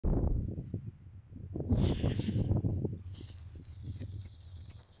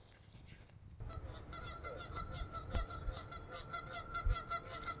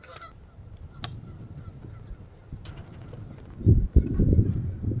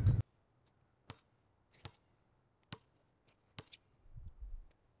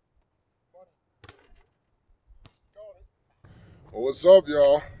Well, what's up,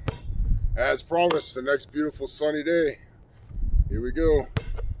 y'all? As promised, the next beautiful sunny day. Here we go.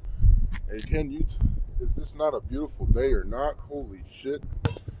 Hey, is this not a beautiful day or not? Holy shit.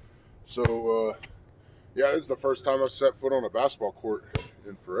 So, yeah, this is the first time I've set foot on a basketball court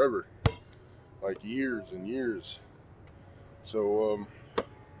in forever. Like years and years. So,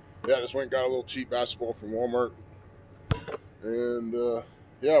 yeah, I just went and got a little cheap basketball from Walmart. And,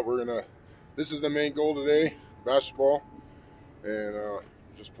 yeah, this is the main goal today, basketball. And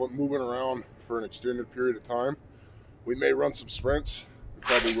just moving around for an extended period of time. We may run some sprints. We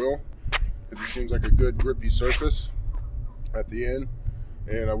probably will. It seems like a good grippy surface at the end.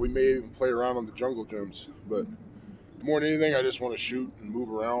 And we may even play around on the jungle gyms. But more than anything, I just want to shoot and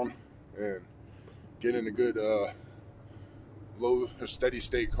move around and get in a good low or steady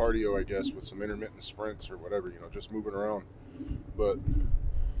state cardio, I guess, with some intermittent sprints or whatever, you know, just moving around. But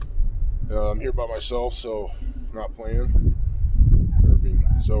I'm here by myself, so I'm not playing.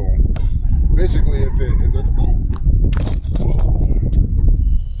 So basically,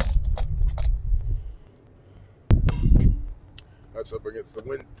 that's up against the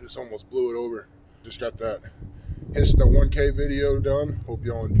wind. Just almost blew it over. Just got that Hista 1K video done. Hope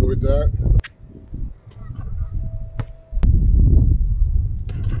y'all enjoyed that.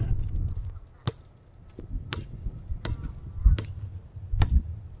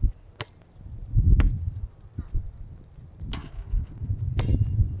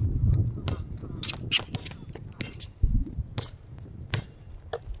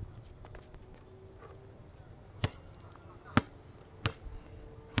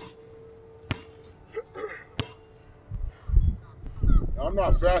 I'm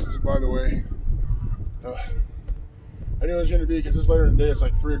not fasted, by the way. I knew it was going to be because it's later in the day. It's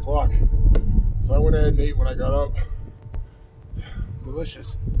like 3 o'clock. So I went ahead and ate when I got up.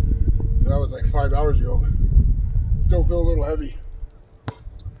 Delicious. That was like 5 hours ago. Still feel a little heavy.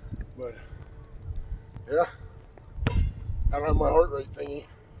 But, yeah. I don't have my heart rate thingy.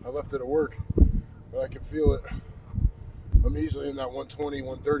 I left it at work. But I can feel it. I'm easily in that 120,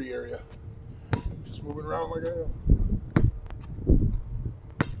 130 area. Just moving around like I am.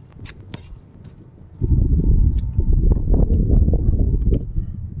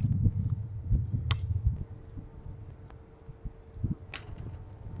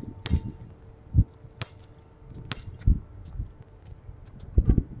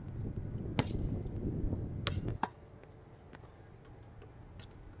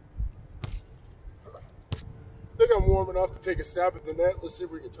 I think I'm warm enough to take a stab at the net. Let's see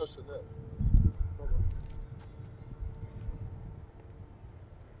if we can touch the net.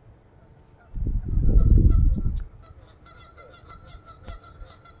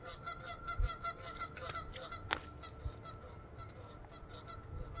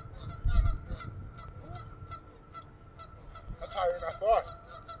 That's higher than I thought.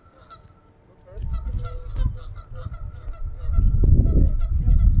 Okay.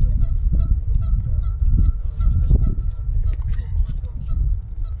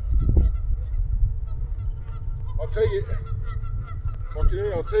 I'll take it.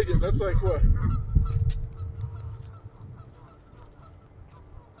 Okay, I'll take it. That's like what?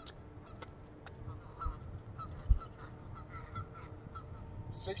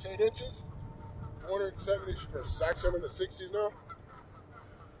 6-8 inches? 470 or sacks them in the 60s now?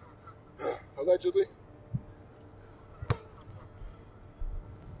 Allegedly.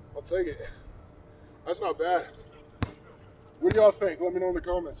 I'll take it. That's not bad. What do y'all think? Let me know in the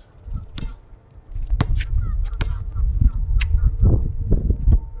comments.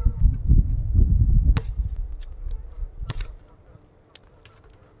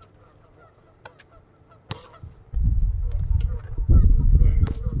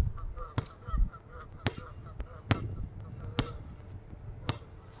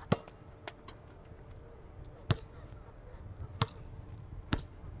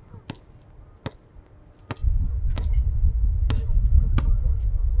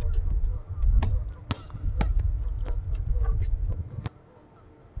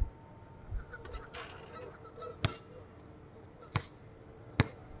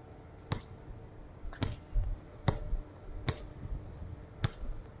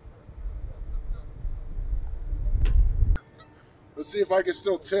 Let's see if I can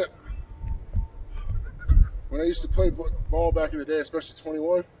still tip. When I used to play ball back in the day, especially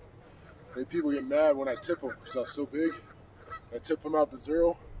 21, And people get mad when I tip them because I'm so big. I tip them out to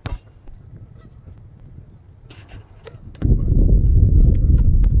 0.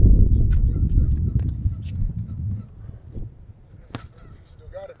 Still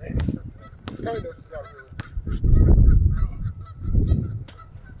got it, man. Kind of, not really.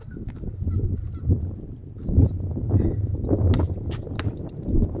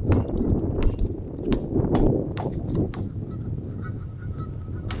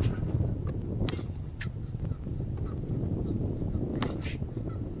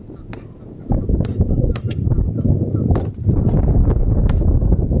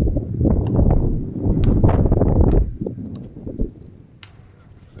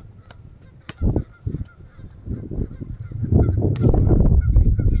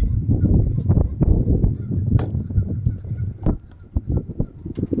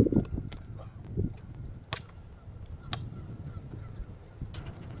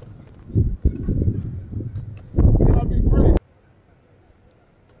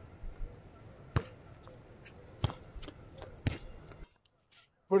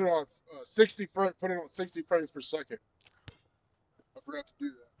 Put it on 60 frames. Put it on 60 frames per second. I forgot to do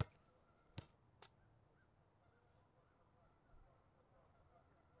that.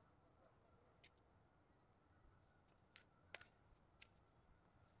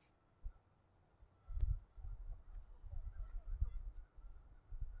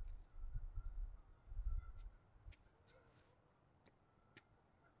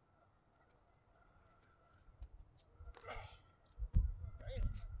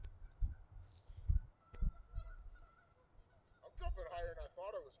 I'm jumping higher than I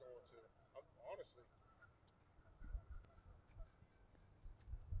thought I was going to. I'm honestly.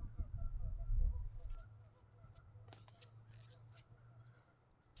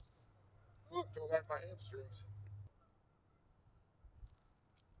 Ooh, feel that in my hamstrings.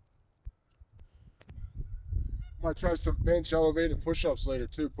 Might try some bench elevated push-ups later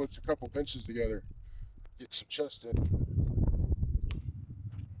too. Put a couple benches together. Get some chest in.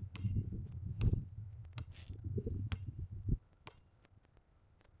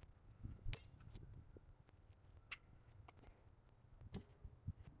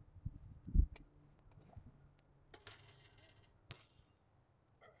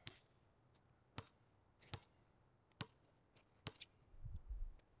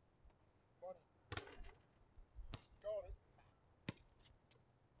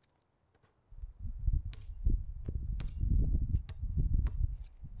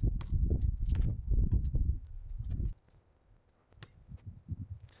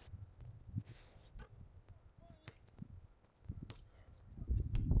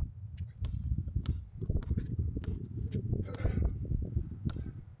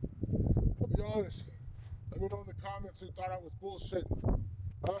 I'll be honest. Let me know in the comments who thought I was bullshitting.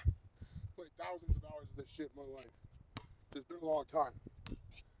 Huh? Played thousands of hours of this shit in my life. It's been a long time.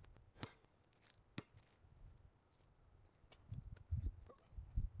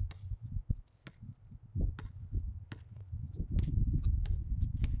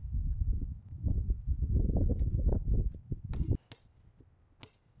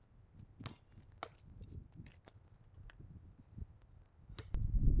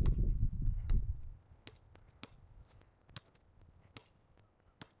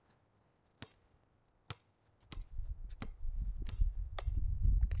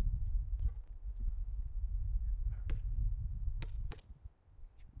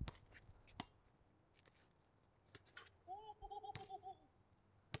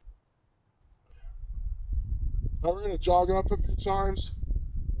 Now we're gonna jog up a few times,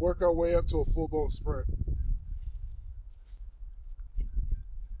 work our way up to a full-blown sprint.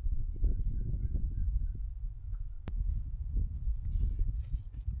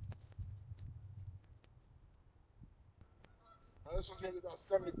 Now this one's gonna be about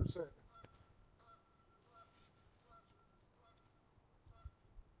 70%.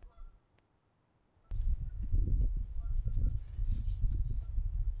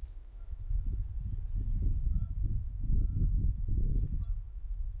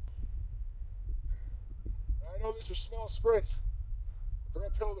 I know these are small sprints, but they're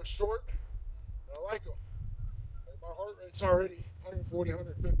uphill, they're short, and I like them. And my heart rate's already 140,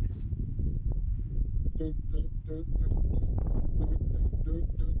 150s.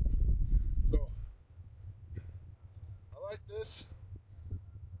 So I like this.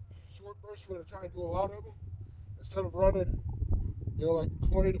 Short bursts, we're gonna try and do a lot of them. Instead of running, like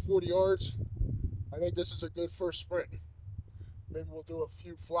 20 to 40 yards, I think this is a good first sprint. Maybe we'll do a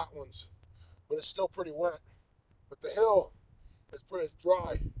few flat ones, but it's still pretty wet. But the hill is pretty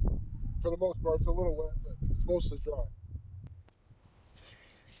dry for the most part. It's a little wet, but it's mostly dry.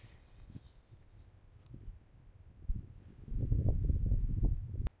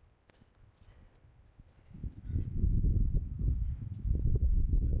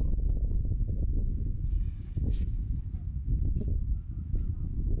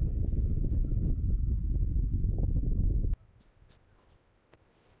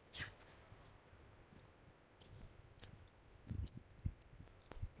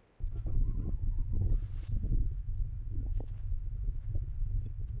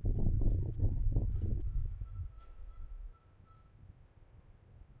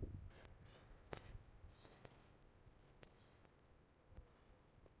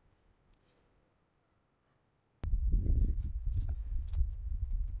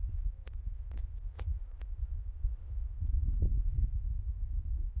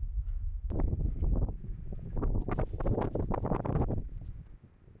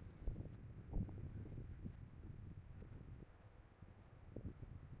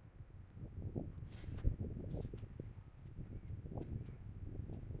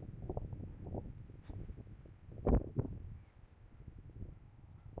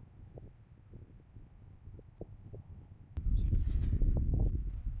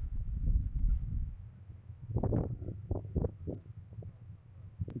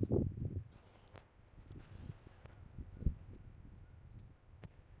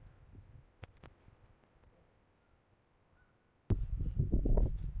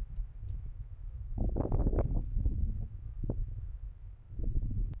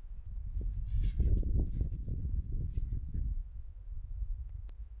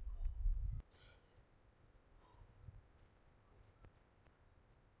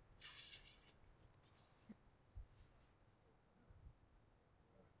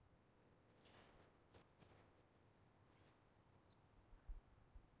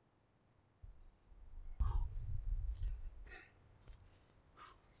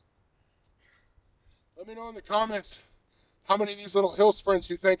 Let me know in the comments how many of these little hill sprints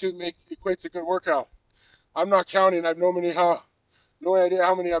you think equates a good workout. I'm not counting. I have no idea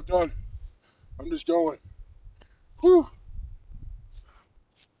how many I've done. I'm just going. Whew.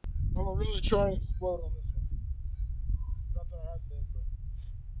 I'm gonna really try and explode on this one. Not that I have been, but.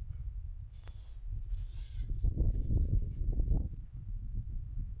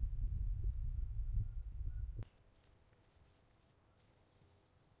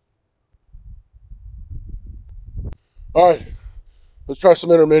 All right, let's try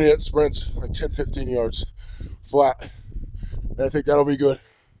some intermediate sprints, like 10, 15 yards flat. And I think that'll be good.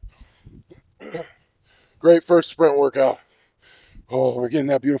 Great first sprint workout. Oh, we're getting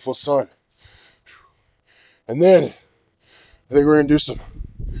that beautiful sun. And then I think we're gonna do some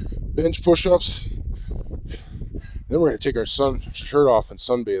bench push-ups. Then we're gonna take our shirt off and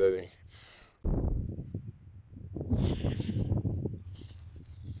sunbathe, I think.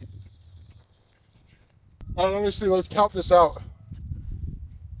 All right, let me see. Let's count this out.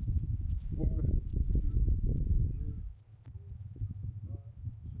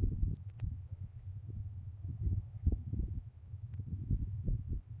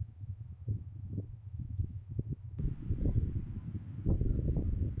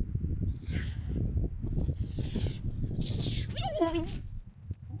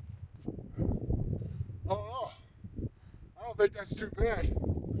 Oh, I don't think that's too bad.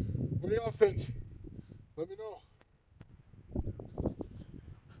 What do y'all think? Let me know.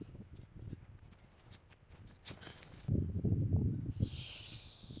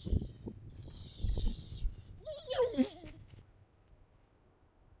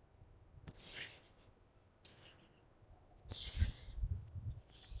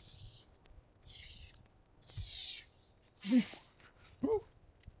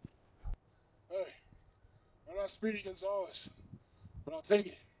 Hey, I'm not Speedy Gonzalez, but I'll take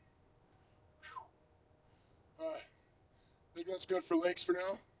it. All right, I think that's good for legs for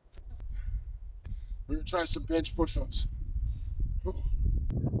now. We're gonna try some bench push-ups.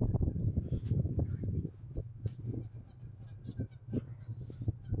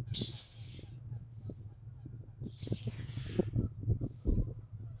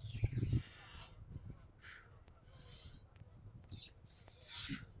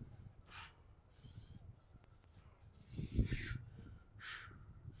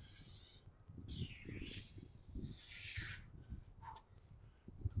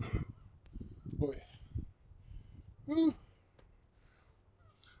 Boy. Woo.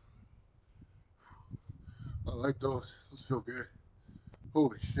 I like those. Those feel good.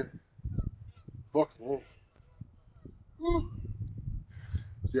 Holy shit. Fuck me. Woo.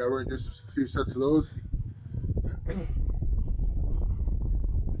 So yeah, we're gonna do a few sets of those. I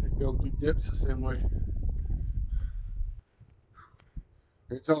think they'll do dips the same way.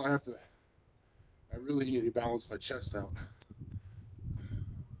 You can tell I really need to balance my chest out.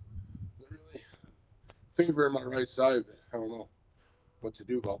 I really favor my right side, but I don't know what to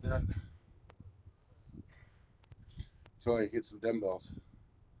do about that. So I get some dumbbells.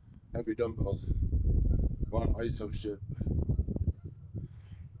 Heavy dumbbells. A lot of ISO shit.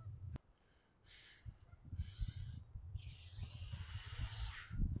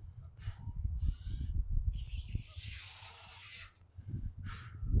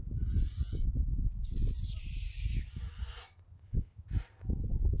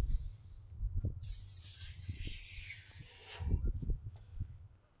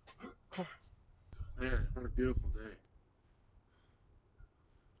 Man, what a beautiful day.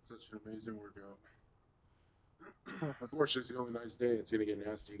 Such an amazing workout. Unfortunately, it's the only nice day. It's gonna get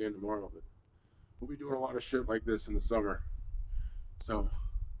nasty again tomorrow, but we'll be doing a lot of shit like this in the summer. So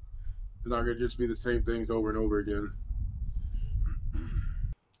it's not gonna just be the same things over and over again.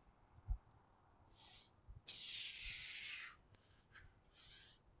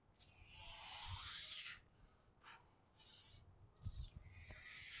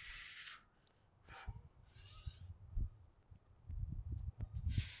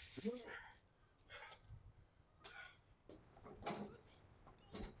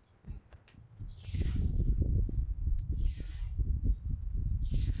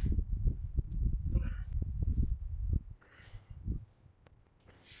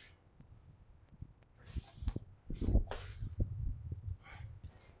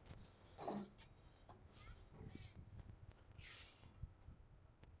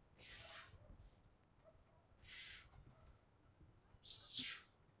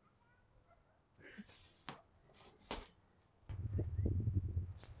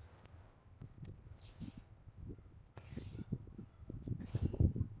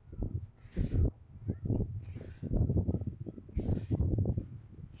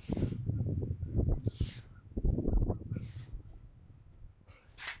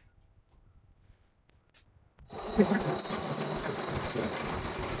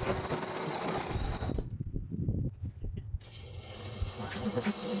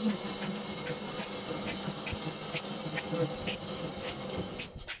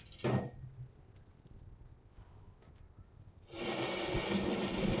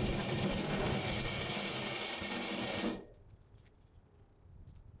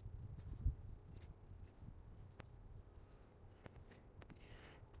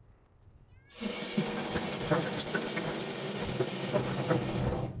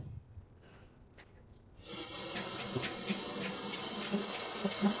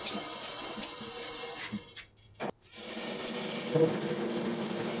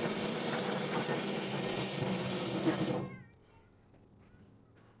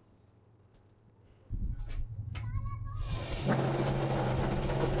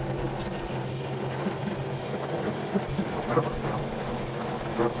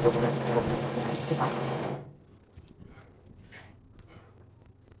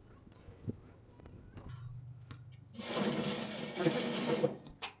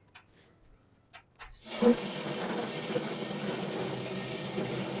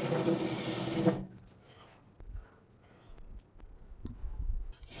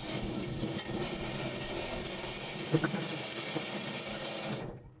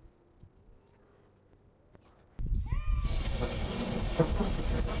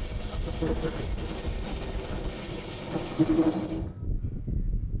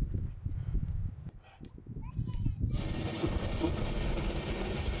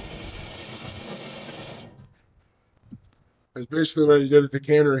 That's basically what he did at the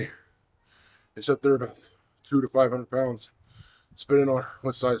cannery. It's up there to 200 to 500 pounds. Spinning on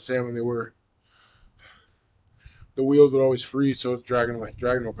what side of salmon they were. The wheels would always freeze, so it's dragging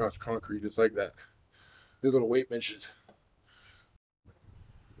across concrete. It's like that. These little weight benches.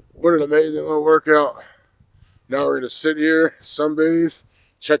 What an amazing little workout. Now we're gonna sit here, sunbathe,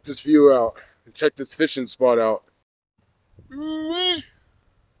 check this view out, and check this fishing spot out. Look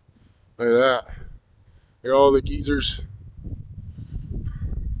at that. Look at all the geezers.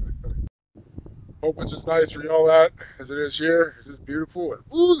 Hope it's as nice for y'all out as it is here. It's just beautiful. And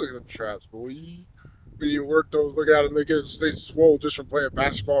ooh, look at them traps, boy. When you work those, look at them, they get stay swole just from playing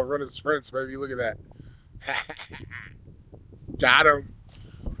basketball and running sprints, baby. Look at that. Got him.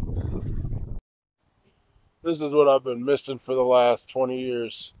 This is what I've been missing for the last 20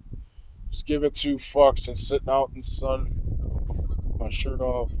 years. Just giving two fucks and sitting out in the sun, my shirt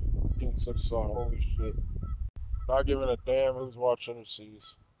off, getting some sun. Holy shit. Not giving a damn who's watching or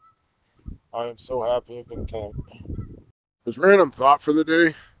sees. I am so happy and content. This random thought for the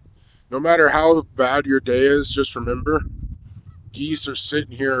day. No matter how bad your day is, just remember, geese are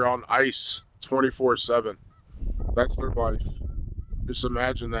sitting here on ice 24/7. That's their life. Just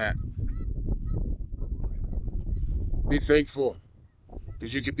imagine that. Be thankful,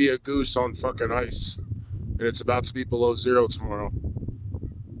 because you could be a goose on fucking ice, and it's about to be below zero tomorrow.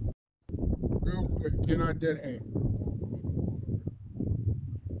 Real quick, can I dead hang?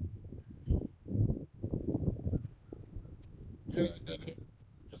 Can I dead hang?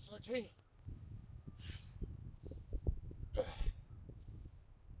 Just like, hey.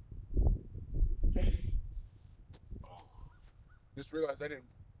 Just realized I didn't.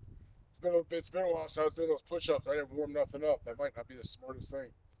 It's been a while since I was doing those push-ups. I didn't warm nothing up. That might not be the smartest thing.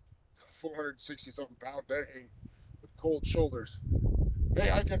 460 something pound dead hang with cold shoulders.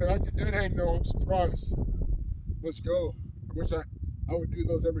 Hey, I can dead hang though. I'm surprised. Let's go. I wish I would do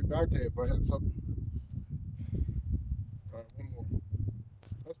those every back day if I had something. All right, one more.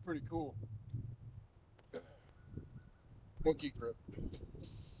 That's pretty cool. Monkey grip.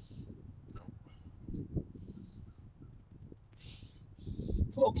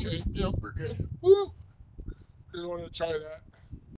 Okay, yeah, we're good. Woo! Just wanted to try that.